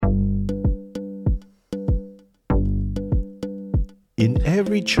In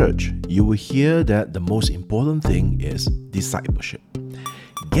every church, you will hear that the most important thing is discipleship.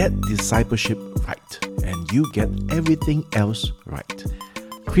 Get discipleship right, and you get everything else right.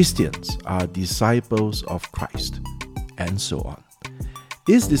 Christians are disciples of Christ, and so on.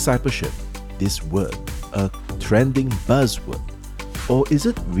 Is discipleship, this word, a trending buzzword, or is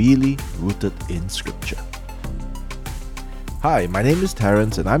it really rooted in Scripture? Hi, my name is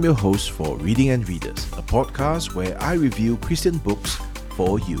Terence and I'm your host for Reading and Readers, a podcast where I review Christian books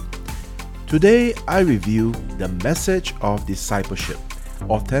for you. Today, I review The Message of Discipleship,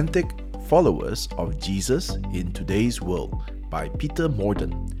 Authentic Followers of Jesus in Today's World by Peter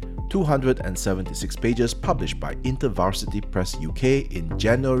Morden, 276 pages, published by InterVarsity Press UK in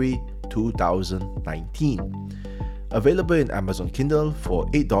January 2019. Available in Amazon Kindle for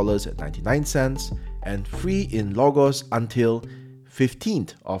 $8.99 and free in Logos until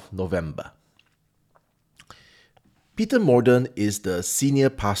 15th of November. Peter Morden is the senior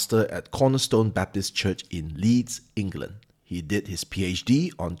pastor at Cornerstone Baptist Church in Leeds, England. He did his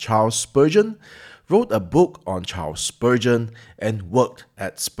PhD on Charles Spurgeon, wrote a book on Charles Spurgeon, and worked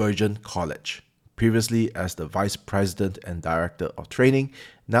at Spurgeon College, previously as the Vice President and Director of Training,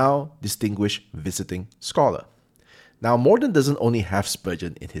 now Distinguished Visiting Scholar. Now, Morden doesn't only have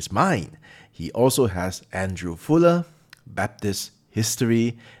Spurgeon in his mind, he also has Andrew Fuller, Baptist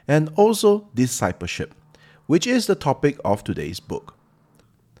history, and also discipleship, which is the topic of today's book.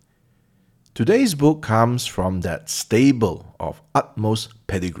 Today's book comes from that stable of utmost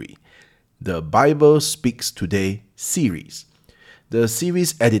pedigree, the Bible Speaks Today series. The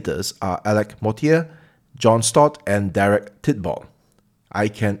series editors are Alec Motyer, John Stott, and Derek Tidball. I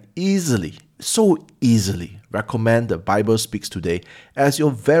can so easily recommend the Bible Speaks Today as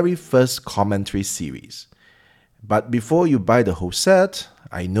your very first commentary series. But before you buy the whole set,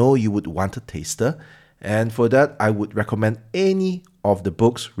 I know you would want a taster, and for that I would recommend any of the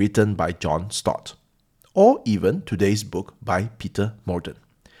books written by John Stott, or even today's book by Peter Morden.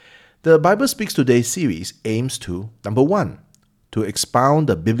 The Bible Speaks Today series aims to, number 1, to expound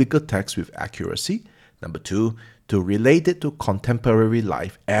the biblical text with accuracy, number 2, to relate it to contemporary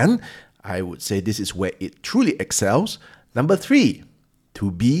life, and I would say this is where it truly excels, number 3, to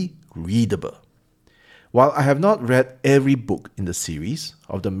be readable. While I have not read every book in the series,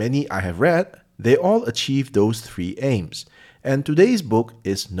 of the many I have read, they all achieve those 3 aims, and today's book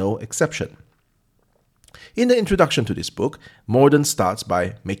is no exception. In the introduction to this book, Morden starts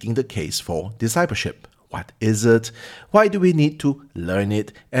by making the case for discipleship. What is it? Why do we need to learn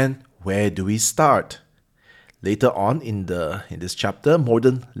it? And where do we start? Later on in this chapter,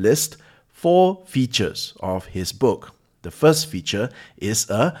 Morden lists 4 features of his book. The first feature is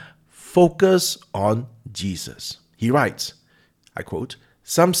a focus on Jesus. He writes, I quote,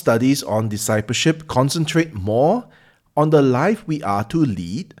 "Some studies on discipleship concentrate more on the life we are to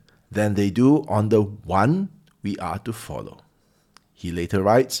lead than they do on the one we are to follow." He later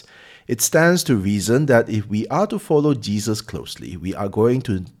writes, "It stands to reason that if we are to follow Jesus closely, we are going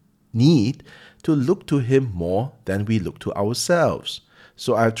to need to look to him more than we look to ourselves.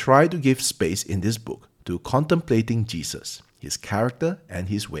 So I've tried to give space in this book to contemplating Jesus, his character and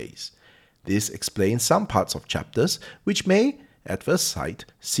his ways. This explains some parts of chapters which may, at first sight,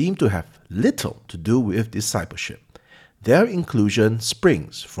 seem to have little to do with discipleship. Their inclusion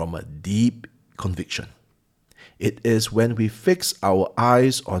springs from a deep conviction. It is when we fix our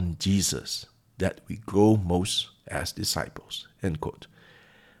eyes on Jesus that we grow most as disciples." End quote.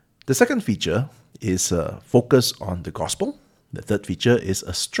 The second feature is a focus on the gospel. The third feature is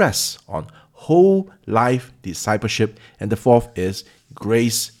a stress on whole life discipleship. And the fourth is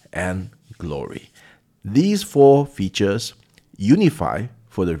grace and glory. These 4 features unify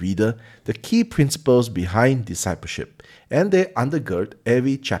for the reader the key principles behind discipleship, and they undergird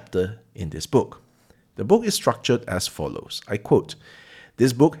every chapter in this book. The book is structured as follows. I quote,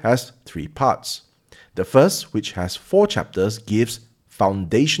 "This book has 3 parts. The first, which has 4 chapters, gives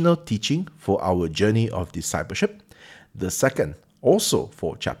foundational teaching for our journey of discipleship. The second, also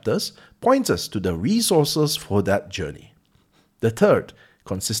 4 chapters, points us to the resources for that journey. The third,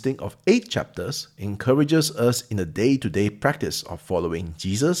 consisting of 8 chapters, encourages us in the day-to-day practice of following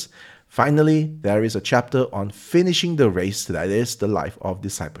Jesus. Finally, there is a chapter on finishing the race, that is the life of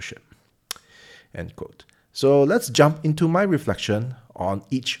discipleship." End quote. So let's jump into my reflection on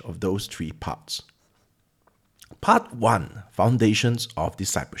each of those 3 parts. Part 1, Foundations of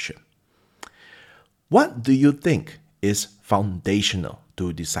Discipleship. What do you think is foundational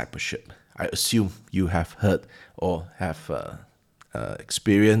to discipleship? I assume you have heard or have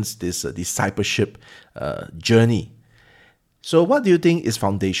experienced this discipleship journey. So what do you think is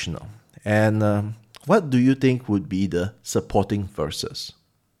foundational? And What do you think would be the supporting verses?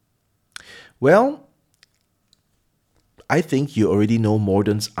 Well, I think you already know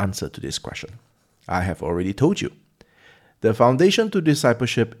Morden's answer to this question. I have already told you. The foundation to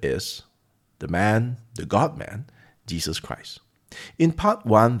discipleship is the man, the God-man, Jesus Christ. In part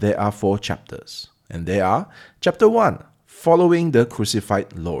 1, there are 4 chapters, and they are chapter 1, following the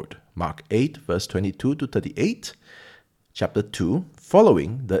crucified Lord, Mark 8, verse 22 to 38. Chapter 2,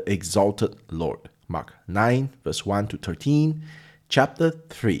 following the exalted Lord, Mark 9, verse 1 to 13. Chapter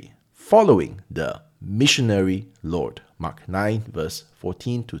 3, following the missionary Lord, Mark 9, verse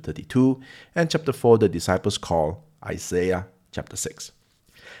 14 to 32. And chapter 4, the disciples' call, Isaiah chapter 6.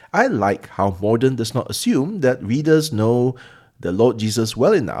 I like how Morden does not assume that readers know the Lord Jesus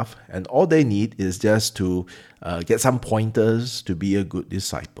well enough, and all they need is just to get some pointers to be a good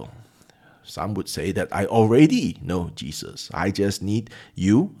disciple. Some would say that I already know Jesus. I just need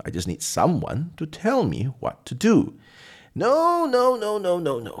someone to tell me what to do. No.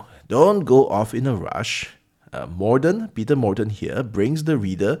 Don't go off in a rush. Peter Morden here brings the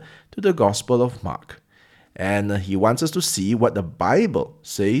reader to the Gospel of Mark. And he wants us to see what the Bible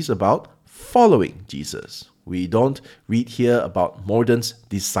says about following Jesus. We don't read here about Morden's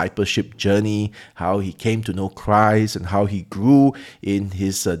discipleship journey, how he came to know Christ and how he grew in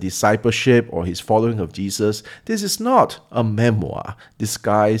his discipleship or his following of Jesus. This is not a memoir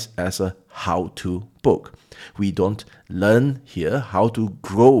disguised as a how-to book. We don't learn here how to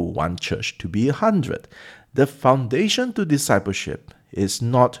grow one church to be 100. The foundation to discipleship is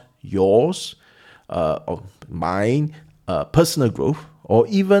not yours or mine, personal growth, or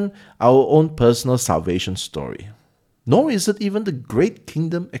even our own personal salvation story. Nor is it even the great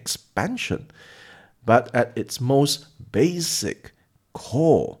kingdom expansion. But at its most basic,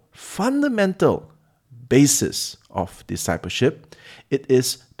 core, fundamental basis of discipleship, it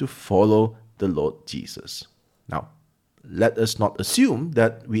is to follow the Lord Jesus. Now, let us not assume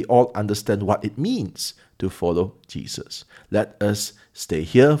that we all understand what it means to follow Jesus. Let us stay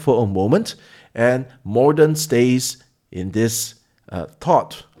here for a moment, and Morden stays in this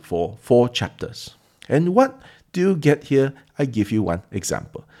thought for 4 chapters. And what do you get here? I give you one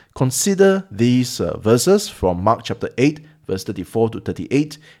example. Consider these verses from Mark chapter 8, verse 34 to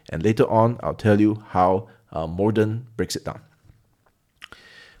 38, and later on I'll tell you how Morden breaks it down.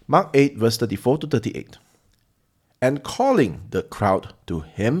 Mark 8, verse 34 to 38. And calling the crowd to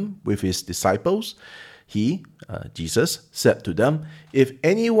him with his disciples, he, Jesus, said to them, If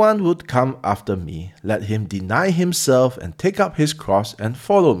anyone would come after me, let him deny himself and take up his cross and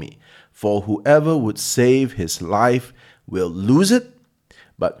follow me. For whoever would save his life will lose it,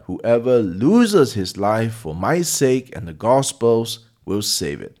 but whoever loses his life for my sake and the gospel's will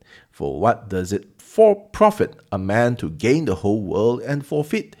save it. For what does it profit a man to gain the whole world and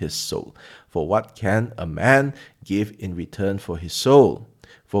forfeit his soul? For what can a man give in return for his soul?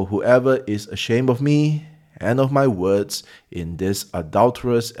 For whoever is ashamed of me and of my words in this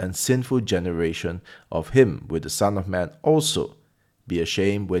adulterous and sinful generation, of him will the Son of Man also be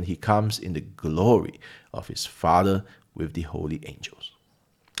ashamed when he comes in the glory of his Father with the holy angels.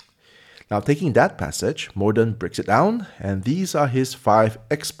 Now, taking that passage, Morden breaks it down, and these are his 5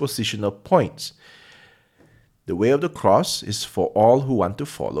 expositional points. The way of the cross is for all who want to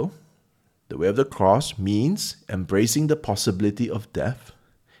follow. The way of the cross means embracing the possibility of death.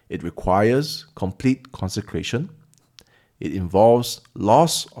 It requires complete consecration. It involves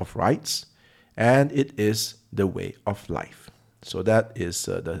loss of rights, and it is the way of life. So that is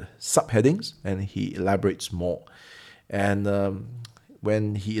the subheadings, and he elaborates more. And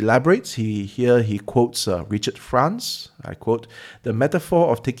when he elaborates, he quotes Richard France. I quote, "The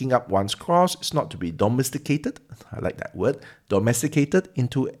metaphor of taking up one's cross is not to be domesticated," I like that word, "domesticated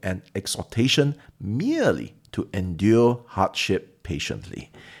into an exhortation merely to endure hardship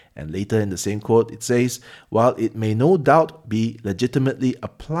patiently." And later in the same quote, it says, "While it may no doubt be legitimately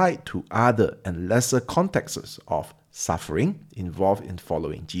applied to other and lesser contexts of suffering involved in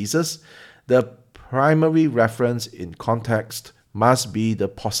following Jesus, the primary reference in context must be the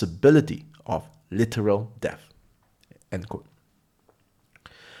possibility of literal death." End quote.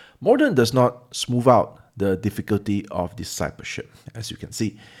 Morden does not smooth out the difficulty of discipleship, as you can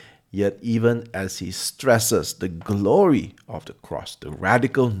see. Yet even as he stresses the glory of the cross, the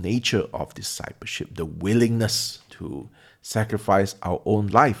radical nature of discipleship, the willingness to sacrifice our own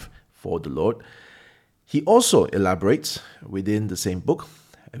life for the Lord, he also elaborates within the same book,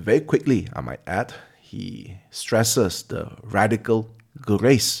 and very quickly, I might add, he stresses the radical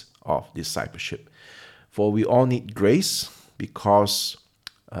grace of discipleship. For we all need grace because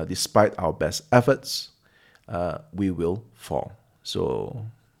despite our best efforts, we will fall. So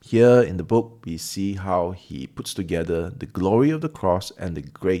Here in the book, we see how he puts together the glory of the cross and the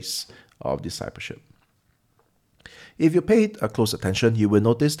grace of discipleship. If you paid a close attention, you will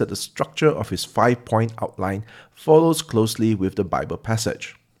notice that the structure of his 5-point outline follows closely with the Bible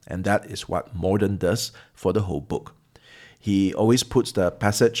passage. And that is what Morden does for the whole book. He always puts the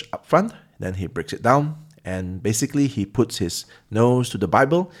passage up front, then he breaks it down, and basically he puts his nose to the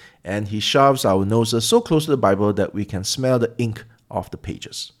Bible and he shoves our noses so close to the Bible that we can smell the ink of the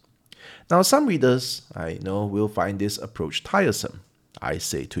pages. Now, some readers, I know, will find this approach tiresome. I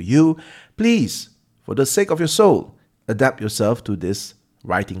say to you, please, for the sake of your soul, adapt yourself to this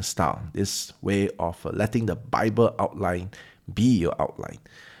writing style, this way of letting the Bible outline be your outline.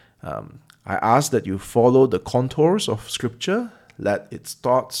 I ask that you follow the contours of Scripture, let its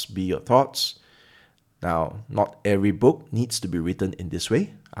thoughts be your thoughts. Now, not every book needs to be written in this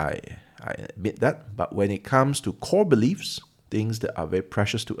way, I admit that, but when it comes to core beliefs, things that are very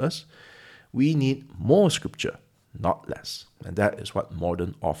precious to us, we need more Scripture, not less. And that is what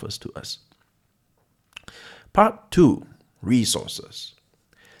Morden offers to us. Part 2, resources.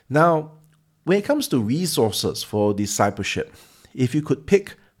 Now, when it comes to resources for discipleship, if you could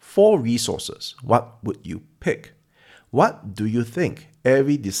pick 4 resources, what would you pick? What do you think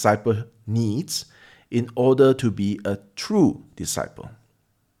every disciple needs in order to be a true disciple?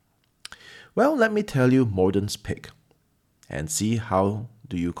 Well, let me tell you Morden's pick and see how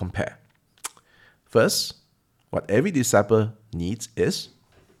do you compare. First, what every disciple needs is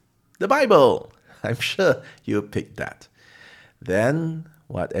the Bible. I'm sure you picked that. Then,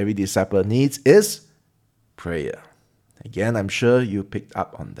 what every disciple needs is prayer. Again, I'm sure you picked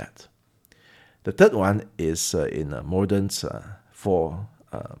up on that. The third one is in Morden's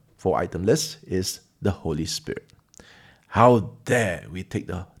 4-item list is the Holy Spirit. How dare we take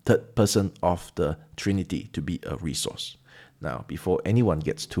the third person of the Trinity to be a resource? Now, before anyone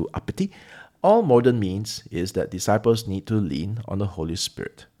gets too uppity, all Morden means is that disciples need to lean on the Holy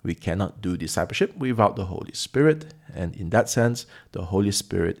Spirit. We cannot do discipleship without the Holy Spirit, and in that sense, the Holy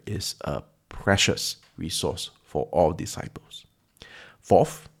Spirit is a precious resource for all disciples.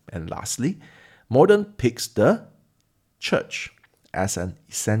 Fourth, and lastly, Morden picks the church as an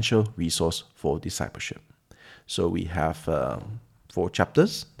essential resource for discipleship. So we have 4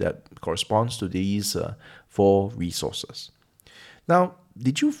 chapters that corresponds to these 4 resources. Now,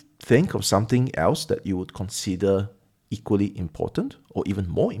 did you think of something else that you would consider equally important or even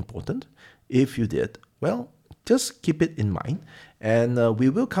more important? If you did, well, just keep it in mind, and we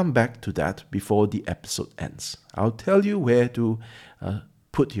will come back to that before the episode ends. I'll tell you where to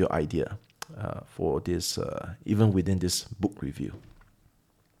put your idea for this, even within this book review.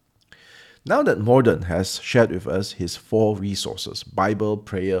 Now that Morden has shared with us his 4 resources, Bible,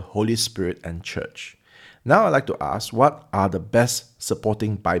 prayer, Holy Spirit, and church, now I'd like to ask, what are the best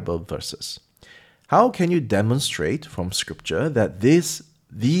supporting Bible verses? How can you demonstrate from Scripture that these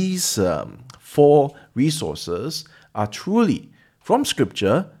 4 resources are truly, from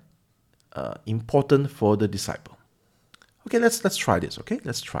Scripture, important for the disciple? Okay, let's try this, okay?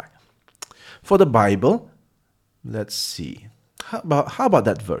 Let's try. For the Bible, let's see. How about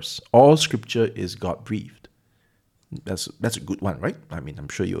that verse? All Scripture is God-breathed. That's a good one, right? I mean, I'm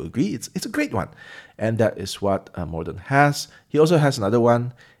sure you'll agree. It's a great one. And that is what Morden has. He also has another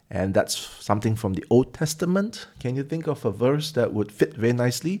one, and that's something from the Old Testament. Can you think of a verse that would fit very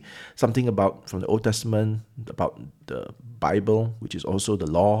nicely? Something from the Old Testament, about the Bible, which is also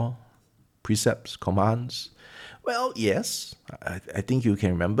the law, precepts, commands. Well, yes, I think you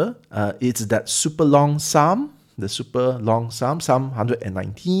can remember. It's that super long psalm, Psalm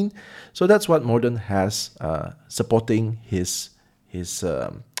 119. So that's what Morden has supporting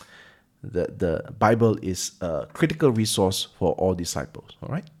the Bible is a critical resource for all disciples. All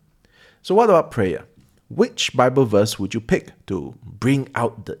right. So what about prayer? Which Bible verse would you pick to bring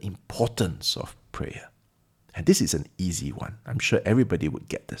out the importance of prayer? And this is an easy one. I'm sure everybody would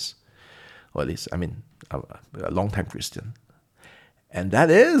get this. Or at least, a long-time Christian. And that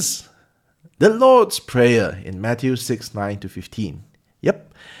is the Lord's Prayer in Matthew 6:9-15.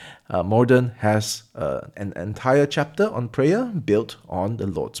 Yep, Morden has an entire chapter on prayer built on the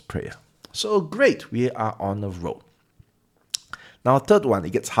Lord's Prayer. So great, we are on a roll. Now, third one,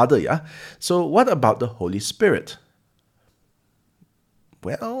 it gets harder, yeah? So what about the Holy Spirit?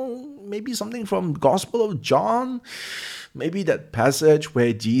 Well, maybe something from Gospel of John. Maybe that passage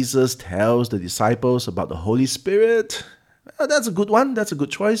where Jesus tells the disciples about the Holy Spirit. That's a good one. That's a good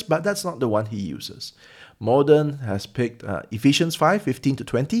choice, but that's not the one he uses. Morden has picked Ephesians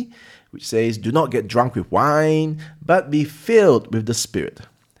 5:15-20, which says, "Do not get drunk with wine, but be filled with the Spirit."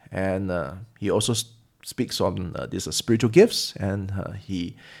 And he also speaks on these spiritual gifts, and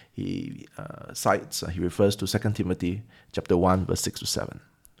he refers to 2 Timothy chapter 1, verse 6 to 7,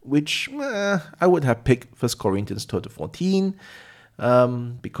 which I would have picked 1 Corinthians 12 to 14,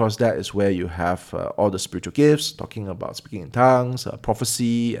 because that is where you have all the spiritual gifts, talking about speaking in tongues,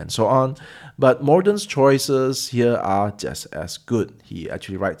 prophecy, and so on. But Morden's choices here are just as good. He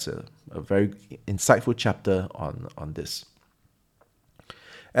actually writes a very insightful chapter on this.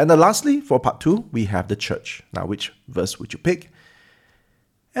 And lastly, for part 2, we have the church. Now, which verse would you pick?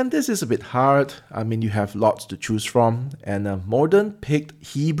 And this is a bit hard. I mean, you have lots to choose from. And Morden picked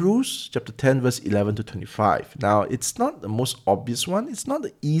Hebrews chapter 10, verse 11 to 25. Now, it's not the most obvious one. It's not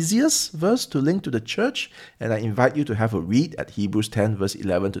the easiest verse to link to the church. And I invite you to have a read at Hebrews 10, verse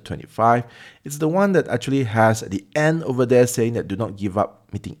 11 to 25. It's the one that actually has at the end over there saying that do not give up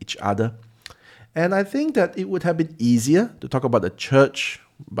meeting each other. And I think that it would have been easier to talk about the church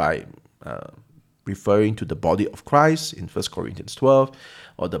by referring to the body of Christ in 1 Corinthians 12,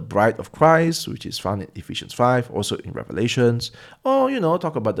 or the bride of Christ, which is found in Ephesians 5, also in Revelations, or,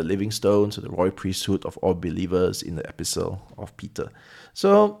 talk about the living stones, the royal priesthood of all believers in the epistle of Peter.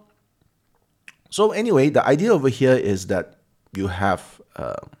 So anyway, the idea over here is that you have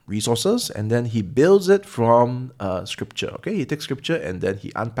resources, and then he builds it from Scripture. Okay, he takes Scripture and then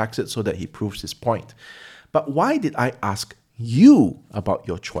he unpacks it so that he proves his point. But why did I ask you about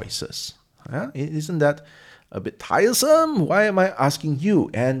your choices? Isn't that a bit tiresome? Why am I asking you?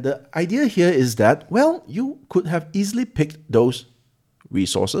 And the idea here is that, well, you could have easily picked those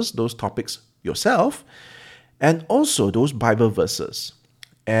resources, those topics yourself, and also those Bible verses.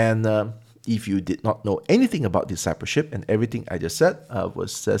 And if you did not know anything about discipleship and everything I just said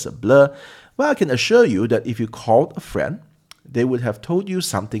was just a blur, well, I can assure you that if you called a friend, they would have told you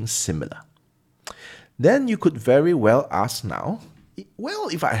something similar. Then you could very well ask now, well,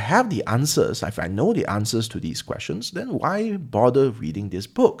 if I have the answers, if I know the answers to these questions, then why bother reading this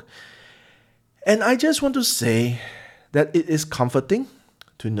book? And I just want to say that it is comforting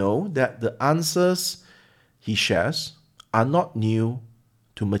to know that the answers he shares are not new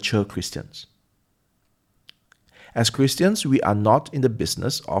to mature Christians. As Christians, we are not in the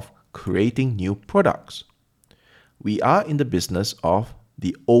business of creating new products. We are in the business of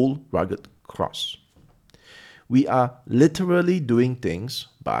the old rugged cross. We are literally doing things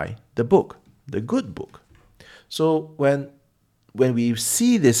by the book, the good book. So when we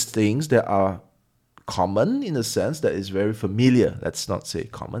see these things that are common in a sense that is very familiar, let's not say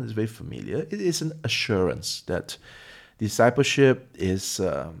common, it's very familiar, it is an assurance that discipleship is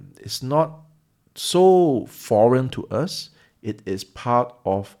not so foreign to us. It is part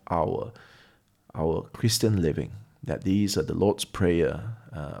of our Christian living, that these are the Lord's Prayer,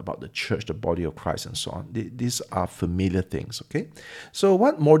 about the church, the body of Christ, and so on. These are familiar things, okay? So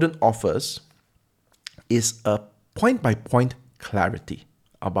what Morden offers is a point-by-point clarity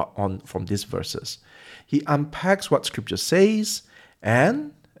from these verses. He unpacks what Scripture says,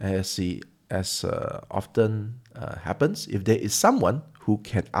 and as often happens, if there is someone who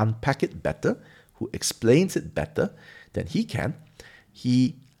can unpack it better, who explains it better than he can,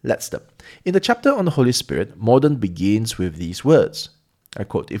 he lets them. In the chapter on the Holy Spirit, Morden begins with these words. I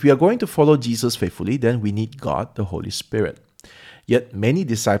quote, "If we are going to follow Jesus faithfully, then we need God, the Holy Spirit. Yet many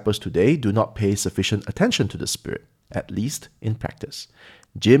disciples today do not pay sufficient attention to the Spirit, at least in practice."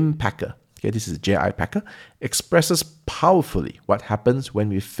 Jim Packer, this is J.I. Packer, expresses powerfully what happens when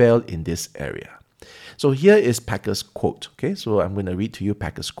we fail in this area. So here is Packer's quote. So I'm going to read to you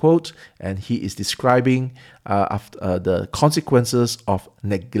Packer's quote, and he is describing the consequences of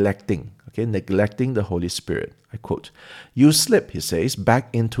neglecting the Holy Spirit. I quote, "You slip," he says, "back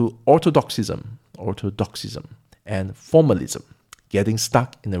into orthodoxism and formalism, getting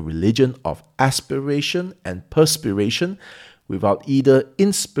stuck in a religion of aspiration and perspiration without either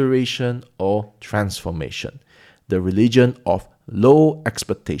inspiration or transformation. The religion of low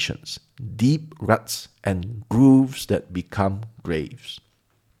expectations, deep ruts, and grooves that become graves."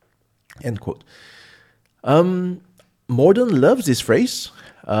 End quote. Morden loves this phrase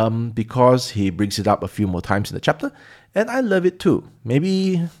because he brings it up a few more times in the chapter, and I love it too.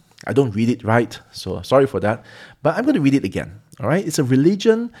 Maybe I don't read it right, so sorry for that, but I'm going to read it again. All right, it's a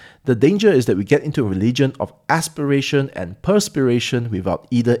religion. The danger is that we get into a religion of aspiration and perspiration without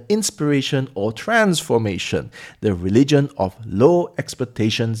either inspiration or transformation. The religion of low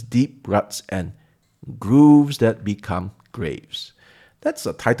expectations, deep ruts, and grooves that become graves. That's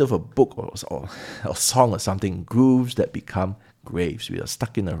the title of a book or a song or something. Grooves that become graves. We are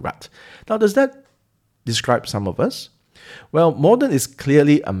stuck in a rut. Now, does that describe some of us? Well, Morden is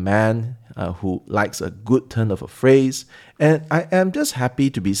clearly a man who likes a good turn of a phrase, and I am just happy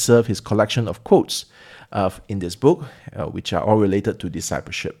to be served his collection of quotes in this book, which are all related to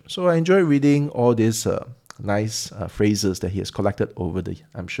discipleship. So I enjoy reading all these nice phrases that he has collected over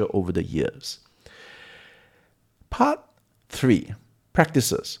the years. Part 3,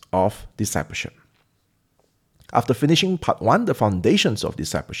 Practices of Discipleship. After finishing part 1, the foundations of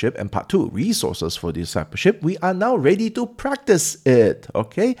discipleship, and part 2, resources for discipleship, we are now ready to practice it.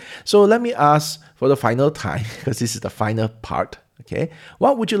 Okay, so let me ask for the final time, because this is the final part. Okay,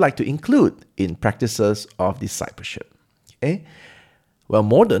 what would you like to include in practices of discipleship? Okay, well,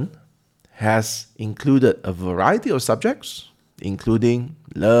 Morden has included a variety of subjects, including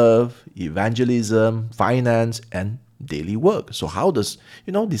love, evangelism, finance, and daily work. So how does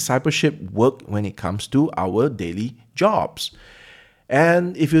discipleship work when it comes to our daily jobs?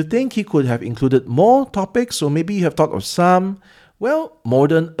 And if you think he could have included more topics, or maybe you have thought of some, well,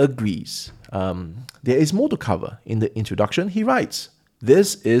 Morden agrees. There is more to cover. In the introduction, he writes,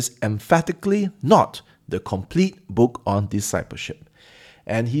 "This is emphatically not the complete book on discipleship."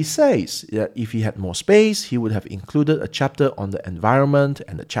 And he says that if he had more space, he would have included a chapter on the environment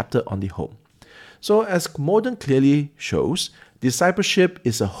and a chapter on the home. So as Morden clearly shows, discipleship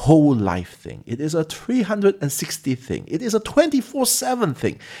is a whole life thing. It is a 360 thing. It is a 24/7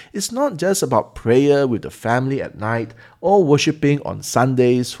 thing. It's not just about prayer with the family at night or worshiping on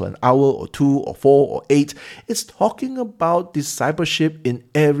Sundays for an hour or 2 or 4 or 8. It's talking about discipleship in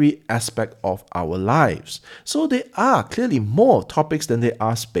every aspect of our lives. So there are clearly more topics than there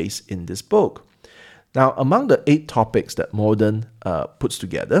are space in this book. Now, among the 8 topics that Morden puts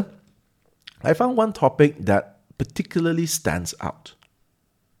together, I found one topic that particularly stands out.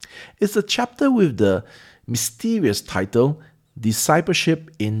 It's a chapter with the mysterious title,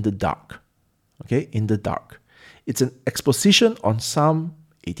 Discipleship in the Dark. Okay, in the dark. It's an exposition on Psalm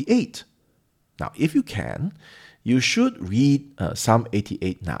 88. Now, if you can, you should read Psalm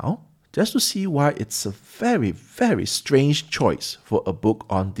 88 now, just to see why it's a very, very strange choice for a book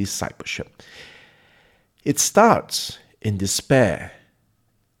on discipleship. It starts in despair,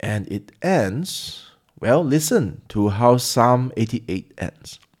 and it ends, well, listen to how Psalm 88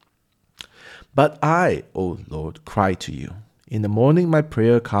 ends. "But I, O Lord, cry to you. In the morning my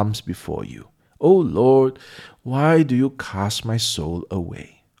prayer comes before you. O Lord, why do you cast my soul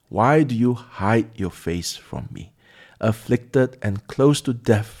away? Why do you hide your face from me? Afflicted and close to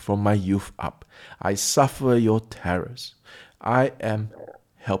death from my youth up, I suffer your terrors. I am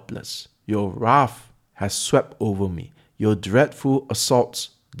helpless. Your wrath has swept over me. Your dreadful assaults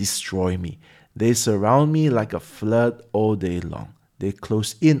destroy me. They surround me like a flood all day long. They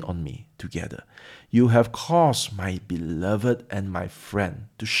close in on me together. You have caused my beloved and my friend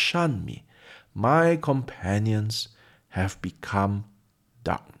to shun me. My companions have become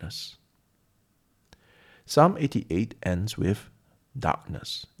darkness." Psalm 88 ends with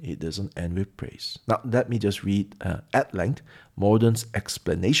darkness. It doesn't end with praise. Now, let me just read at length Morden's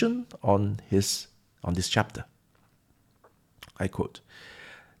explanation on this chapter. I quote,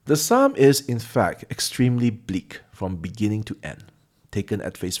 "The psalm is, in fact, extremely bleak from beginning to end. Taken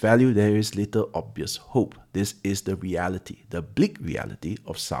at face value, there is little obvious hope. This is the reality, the bleak reality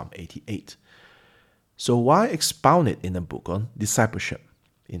of Psalm 88. So why expound it in a book on discipleship?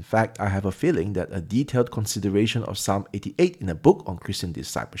 In fact, I have a feeling that a detailed consideration of Psalm 88 in a book on Christian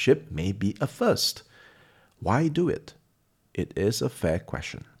discipleship may be a first. Why do it? It is a fair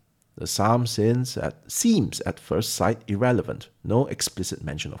question. The psalm seems at first sight irrelevant. No explicit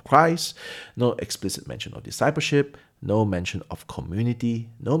mention of Christ, no explicit mention of discipleship, no mention of community,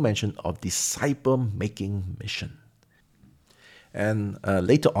 no mention of disciple-making mission." And a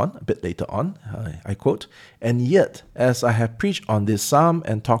bit later on, I quote, "And yet, as I have preached on this psalm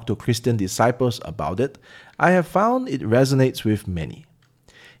and talked to Christian disciples about it, I have found it resonates with many."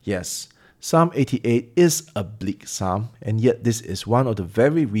 Yes, Psalm 88 is a bleak psalm, and yet this is one of the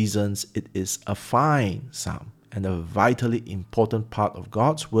very reasons it is a fine psalm and a vitally important part of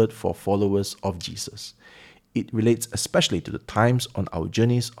God's word for followers of Jesus. It relates especially to the times on our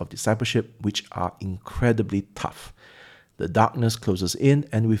journeys of discipleship, which are incredibly tough. The darkness closes in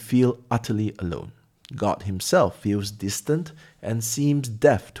and we feel utterly alone. God himself feels distant and seems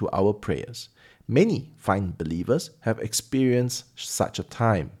deaf to our prayers. Many fine believers have experienced such a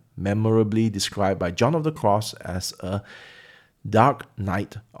time, memorably described by John of the Cross as a dark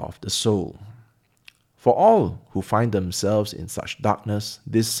night of the soul. For all who find themselves in such darkness,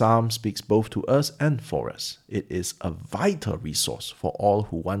 this psalm speaks both to us and for us. It is a vital resource for all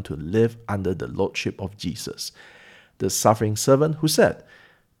who want to live under the lordship of Jesus, the suffering servant who said,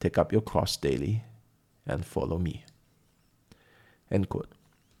 "Take up your cross daily and follow me." End quote.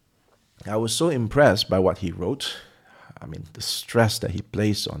 I was so impressed by what he wrote. I mean, the stress that he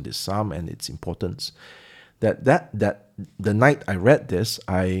placed on this psalm and its importance. That the night I read this,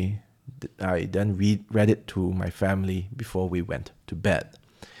 I then read it to my family before we went to bed.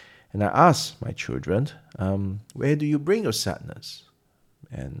 And I asked my children, where do you bring your sadness?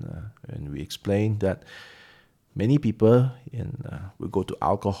 And we explained that many people will go to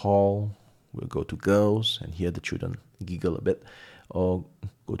alcohol, will go to girls, and hear the children giggle a bit, or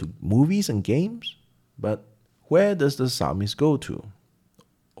go to movies and games. But where does the psalmist go to?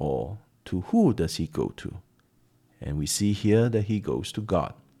 Or to who does he go to? And we see here that he goes to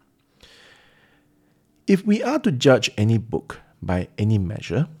God. If we are to judge any book by any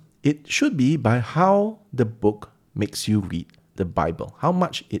measure, it should be by how the book makes you read the Bible, how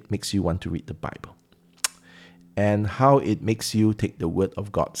much it makes you want to read the Bible, and how it makes you take the Word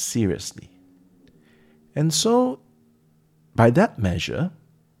of God seriously. And so, by that measure,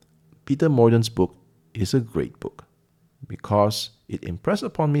 Peter Morden's book is a great book because it impressed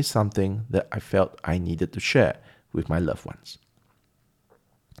upon me something that I felt I needed to share with my loved ones.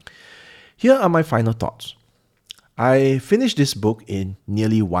 Here are my final thoughts. I finished this book in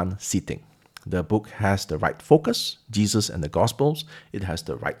nearly one sitting. The book has the right focus, Jesus and the Gospels. It has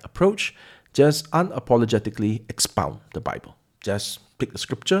the right approach. Just unapologetically expound the Bible. Just pick the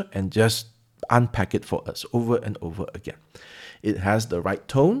scripture and just unpack it for us over and over again. It has the right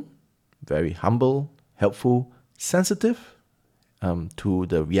tone, very humble, helpful, sensitive to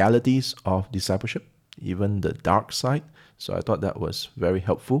the realities of discipleship, even the dark side. So I thought that was very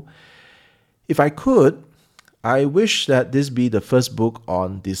helpful. If I could, I wish that this be the first book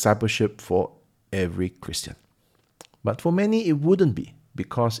on discipleship for every Christian. But for many, it wouldn't be,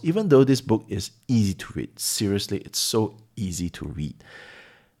 because even though this book is easy to read, seriously, it's so easy to read.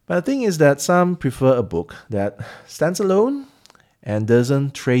 But the thing is that some prefer a book that stands alone and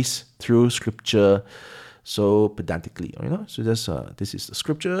doesn't trace through scripture so pedantically, So just this is the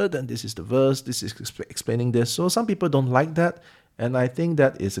scripture, then this is the verse, this is explaining this. So some people don't like that, and I think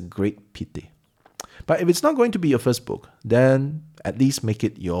that is a great pity. But if it's not going to be your first book, then at least make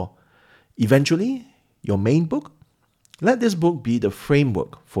it eventually your main book. Let this book be the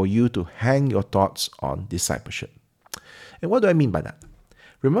framework for you to hang your thoughts on discipleship. And what do I mean by that?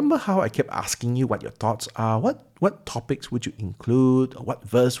 Remember how I kept asking you what your thoughts are? What topics would you include? Or what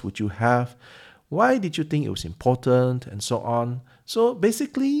verse would you have? Why did you think it was important? And so on. So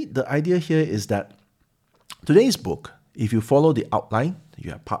basically, the idea here is that today's book, if you follow the outline, you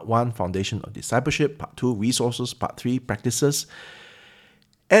have part 1, foundation of discipleship, part 2, resources, part 3, practices.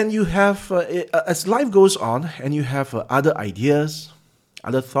 And you have, as life goes on, and you have other ideas,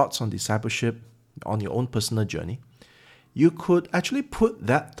 other thoughts on discipleship, on your own personal journey, you could actually put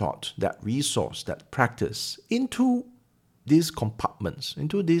that thought, that resource, that practice into these compartments,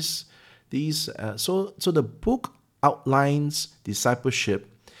 into so the book outlines discipleship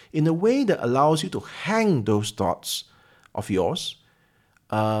in a way that allows you to hang those thoughts of yours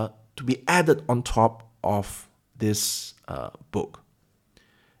to be added on top of this book.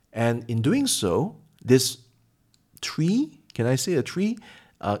 And in doing so, this tree, can I say a tree?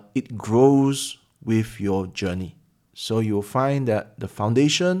 It grows with your journey. So you'll find that the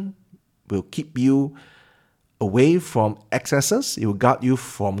foundation will keep you away from excesses. It will guard you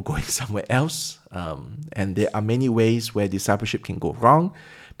from going somewhere else. And there are many ways where discipleship can go wrong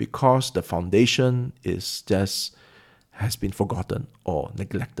because the foundation has been forgotten or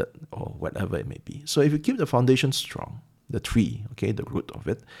neglected or whatever it may be. So if you keep the foundation strong, the tree, okay, the root of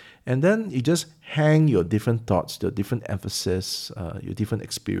it, and then you just hang your different thoughts, your different emphasis, your different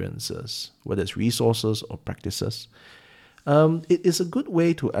experiences, whether it's resources or practices, it is a good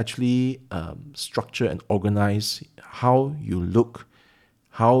way to actually structure and organize how you look,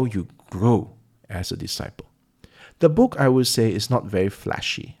 how you grow as a disciple. The book, I would say, is not very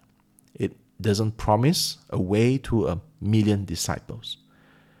flashy. It doesn't promise a way to 1 million disciples.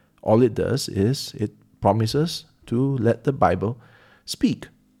 All it does is it promises to let the Bible speak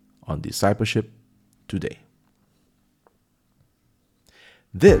on discipleship today.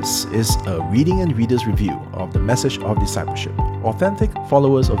 This is a reading and reader's review of The Message of Discipleship, Authentic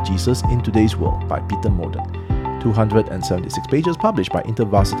Followers of Jesus in Today's World by Peter Morden. 276 pages published by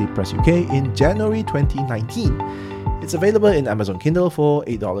InterVarsity Press UK in January 2019. It's available in Amazon Kindle for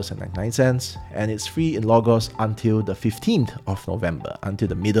 $8.99 and it's free in Logos until the 15th of November, until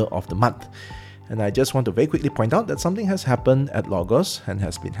the middle of the month. And I just want to very quickly point out that something has happened at Logos and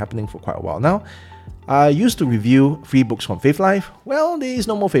has been happening for quite a while now. I used to review free books from Faith Life. Well, there is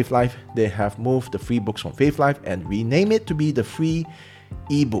no more Faith Life. They have moved the free books from Faith Life and rename it to be the free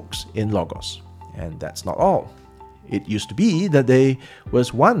ebooks in Logos. And that's not all. It used to be that there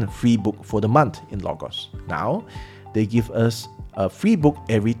was one free book for the month in Logos. Now, they give us a free book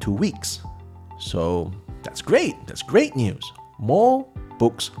every 2 weeks. So that's great. That's great news. More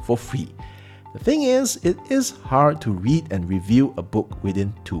books for free. The thing is, it is hard to read and review a book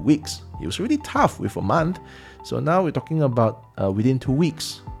within 2 weeks. It was really tough with a month. So now we're talking about within 2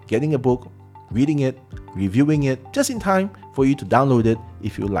 weeks, getting a book, reading it, reviewing it, just in time for you to download it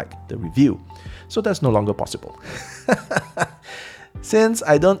if you like the review. So that's no longer possible. Since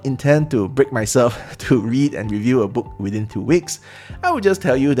I don't intend to break myself to read and review a book within 2 weeks, I will just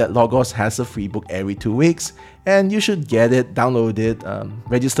tell you that Logos has a free book every 2 weeks, and you should get it, download it,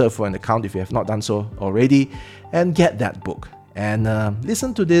 register for an account if you have not done so already, and get that book. And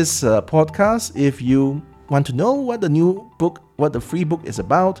listen to this podcast if you want to know what the new book, what the free book is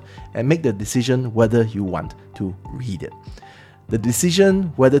about, and make the decision whether you want to read it. The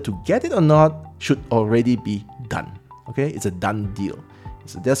decision whether to get it or not should already be done. Okay, it's a done deal.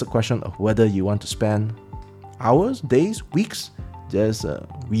 So there's a question of whether you want to spend hours, days, weeks just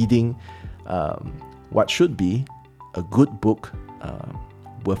reading what should be a good book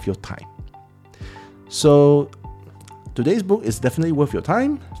worth your time. So today's book is definitely worth your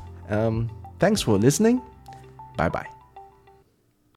time. Thanks for listening. Bye-bye.